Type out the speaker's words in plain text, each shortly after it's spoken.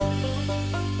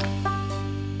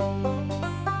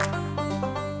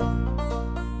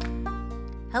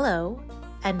Hello,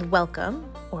 and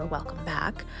welcome, or welcome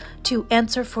back, to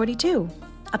Answer 42,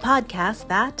 a podcast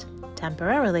that,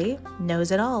 temporarily, knows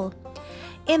it all.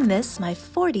 In this, my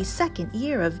 42nd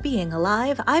year of being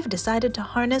alive, I've decided to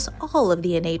harness all of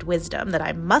the innate wisdom that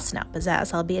I must now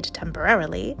possess, albeit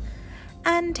temporarily,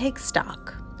 and take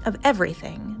stock of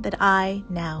everything that I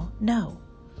now know.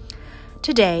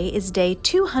 Today is day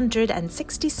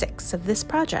 266 of this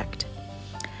project.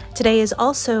 Today is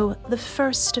also the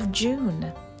 1st of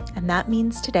June, and that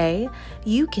means today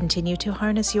you continue to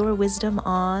harness your wisdom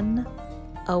on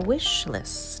a wish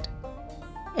list.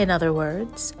 In other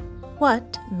words,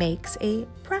 what makes a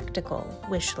practical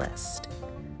wish list?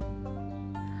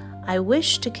 I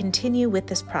wish to continue with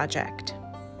this project.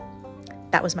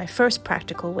 That was my first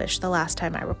practical wish the last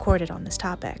time I recorded on this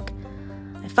topic.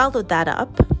 I followed that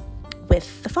up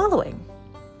with the following.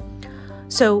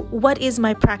 So, what is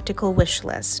my practical wish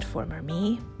list? Former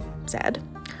me said.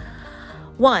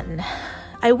 1.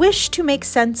 I wish to make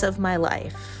sense of my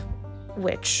life,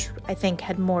 which I think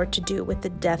had more to do with the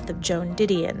death of Joan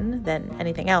Didion than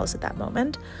anything else at that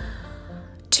moment.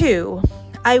 2.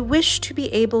 I wish to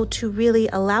be able to really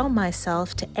allow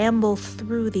myself to amble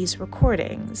through these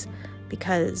recordings,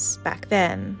 because back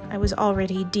then I was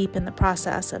already deep in the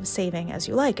process of saving as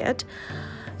you like it.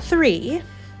 3.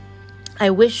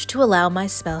 I wish to allow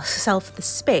myself the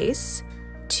space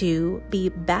to be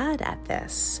bad at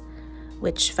this,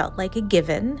 which felt like a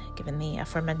given the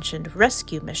aforementioned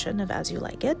rescue mission of As You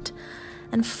Like It.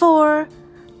 And 4,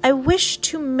 I wish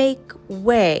to make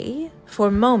way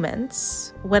for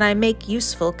moments when I make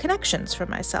useful connections for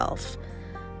myself,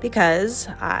 because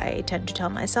I tend to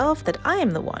tell myself that I am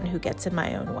the one who gets in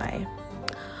my own way.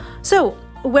 So,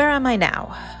 where am I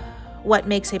now? What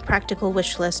makes a practical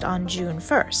wish list on June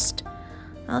 1st?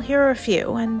 Well, here are a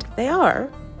few, and they are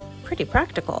pretty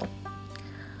practical.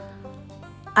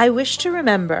 I wish to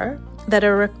remember that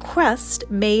a request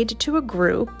made to a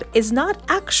group is not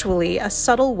actually a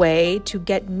subtle way to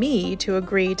get me to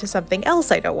agree to something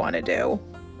else I don't want to do.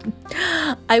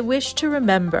 I wish to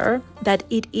remember that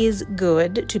it is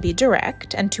good to be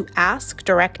direct and to ask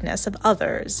directness of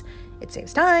others. It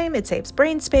saves time, it saves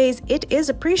brain space, it is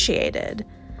appreciated.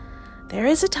 There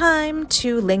is a time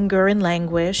to linger and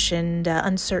languish and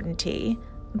uncertainty,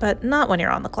 but not when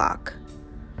you're on the clock.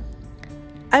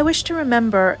 I wish to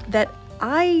remember that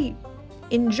I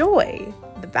enjoy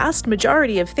the vast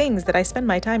majority of things that I spend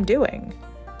my time doing.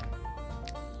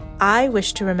 I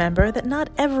wish to remember that not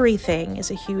everything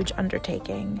is a huge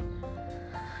undertaking.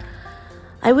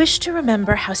 I wish to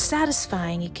remember how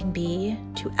satisfying it can be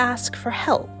to ask for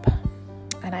help.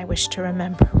 And I wish to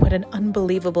remember what an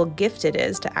unbelievable gift it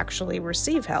is to actually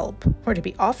receive help or to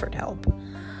be offered help.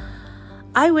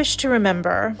 I wish to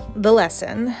remember the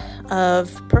lesson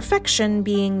of perfection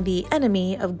being the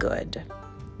enemy of good.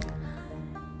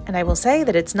 And I will say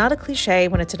that it's not a cliche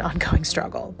when it's an ongoing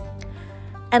struggle.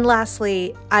 And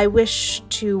lastly, I wish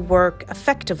to work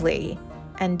effectively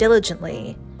and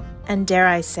diligently, and dare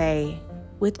I say,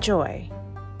 with joy.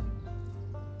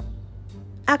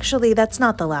 Actually, that's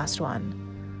not the last one.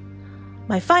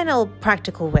 My final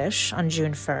practical wish on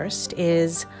June 1st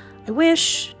is I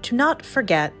wish to not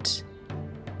forget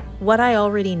what I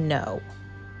already know.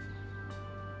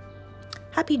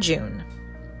 Happy June.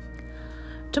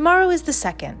 Tomorrow is the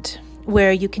 2nd,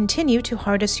 where you continue to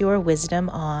harness your wisdom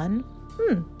on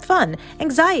fun,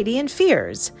 anxiety, and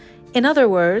fears. In other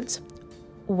words,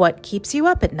 what keeps you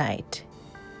up at night?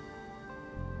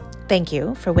 Thank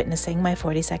you for witnessing my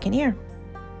 42nd year.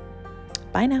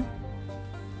 Bye now.